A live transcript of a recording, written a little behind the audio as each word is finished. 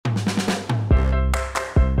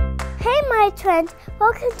Trent.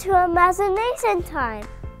 Welcome to Imagination Time.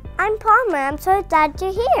 I'm Palmer. I'm so glad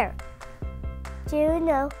you're here. Do you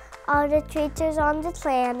know all the creatures on the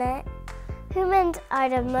planet? Humans are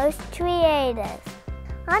the most creative.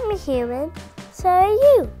 I'm a human, so are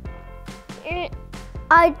you.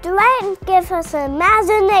 Our brain gives us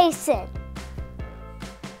imagination.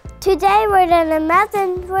 Today we're gonna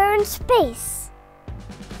imagine we're in space.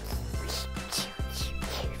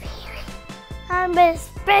 I'm a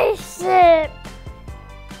spaceship.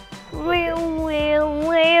 We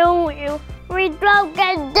broke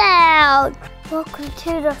it down. Welcome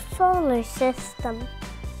to the solar system.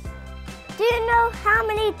 Do you know how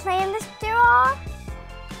many planets there are?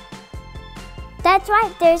 That's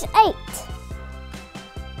right, there's 8.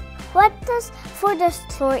 What does 4 does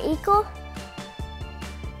 4 equal?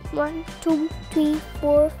 1, 2, 3,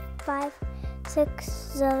 4, 5, 6,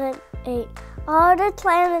 7, 8. All the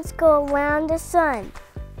planets go around the sun.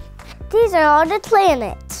 These are all the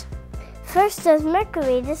planets. First is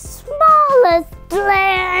Mercury, the smallest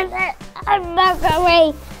planet of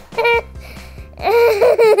Mercury.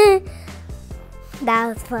 That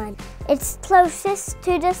was fun. It's closest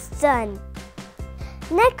to the sun.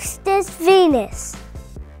 Next is Venus,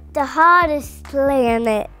 the hottest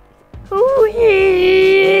planet.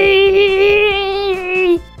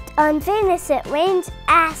 On Venus it rains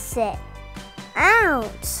acid.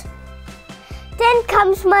 Ouch! Then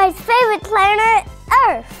comes my favorite planet,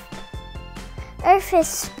 Earth. Earth is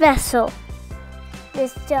special.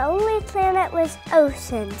 It's the only planet with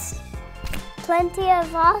oceans, plenty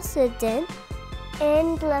of oxygen,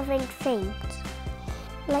 and living things,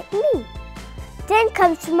 like me. Then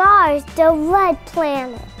comes Mars, the red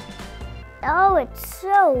planet. Oh, it's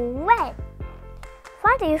so red.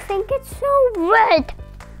 Why do you think it's so red?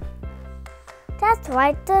 That's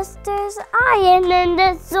right, there's iron in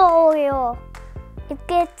the soil. It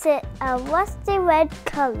gives it a rusty red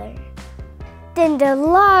color. Then the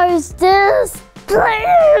largest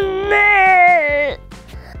planet,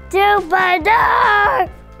 Jupiter.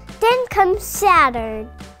 Then comes Saturn.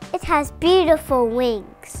 It has beautiful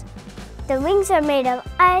wings. The wings are made of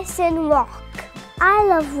ice and rock. I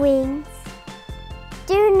love wings.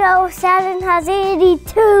 Do you know Saturn has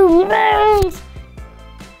 82 moons?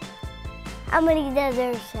 How many does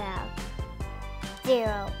Earth have?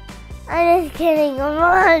 0. I'm just kidding,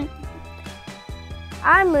 1.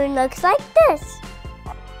 Our moon looks like this.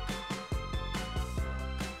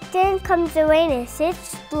 Then comes Uranus.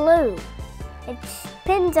 It's blue. It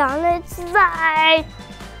spins on its side.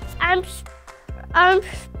 I'm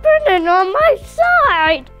spinning on my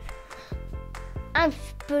side. I'm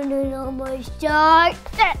spinning on my side.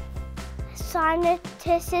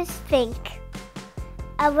 Scientists think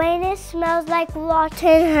Uranus smells like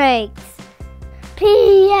rotten eggs.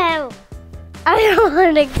 P.O. I don't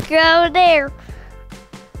want to go there.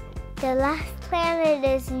 The last planet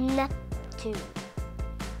is Neptune.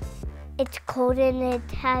 It's cold and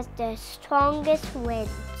it has the strongest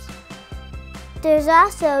winds. There's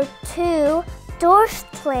also 2 dwarf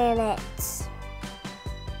planets,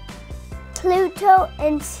 Pluto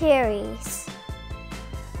and Ceres.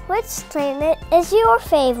 Which planet is your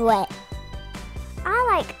favorite? I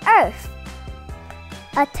like Earth.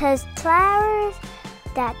 It has flowers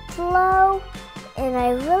that glow, and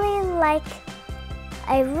I really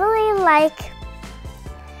like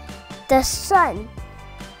the sun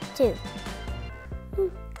too.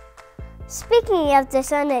 Speaking of the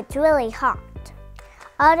sun, it's really hot.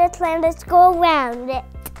 All the planets go around it.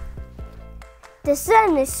 The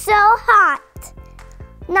sun is so hot,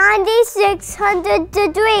 9,600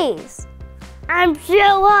 degrees. I'm so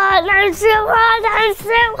hot, I'm so hot, I'm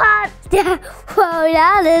so hot. Whoa,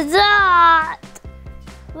 that is hot.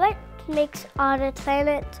 What makes all the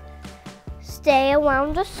planets stay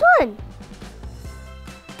around the sun?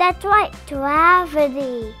 That's right,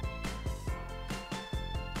 gravity.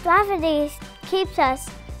 Gravity keeps us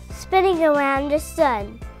spinning around the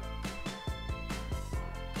sun.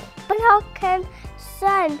 But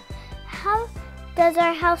how does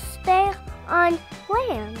our house stay on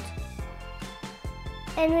land?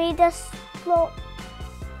 And we just float,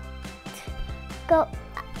 go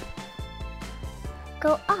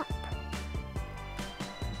up.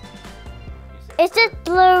 It's just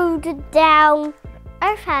slowed down.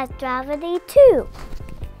 Earth has gravity too.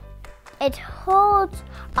 It holds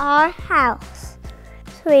our house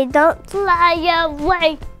so we don't fly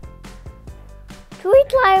away. So we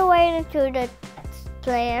fly away into the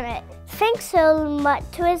planet. Thanks so much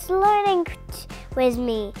for learning with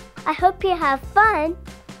me. I hope you have fun.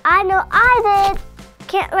 I know I did.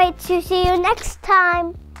 Can't wait to see you next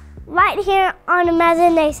time, right here on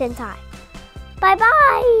Imagination Time.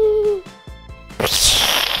 Bye-bye.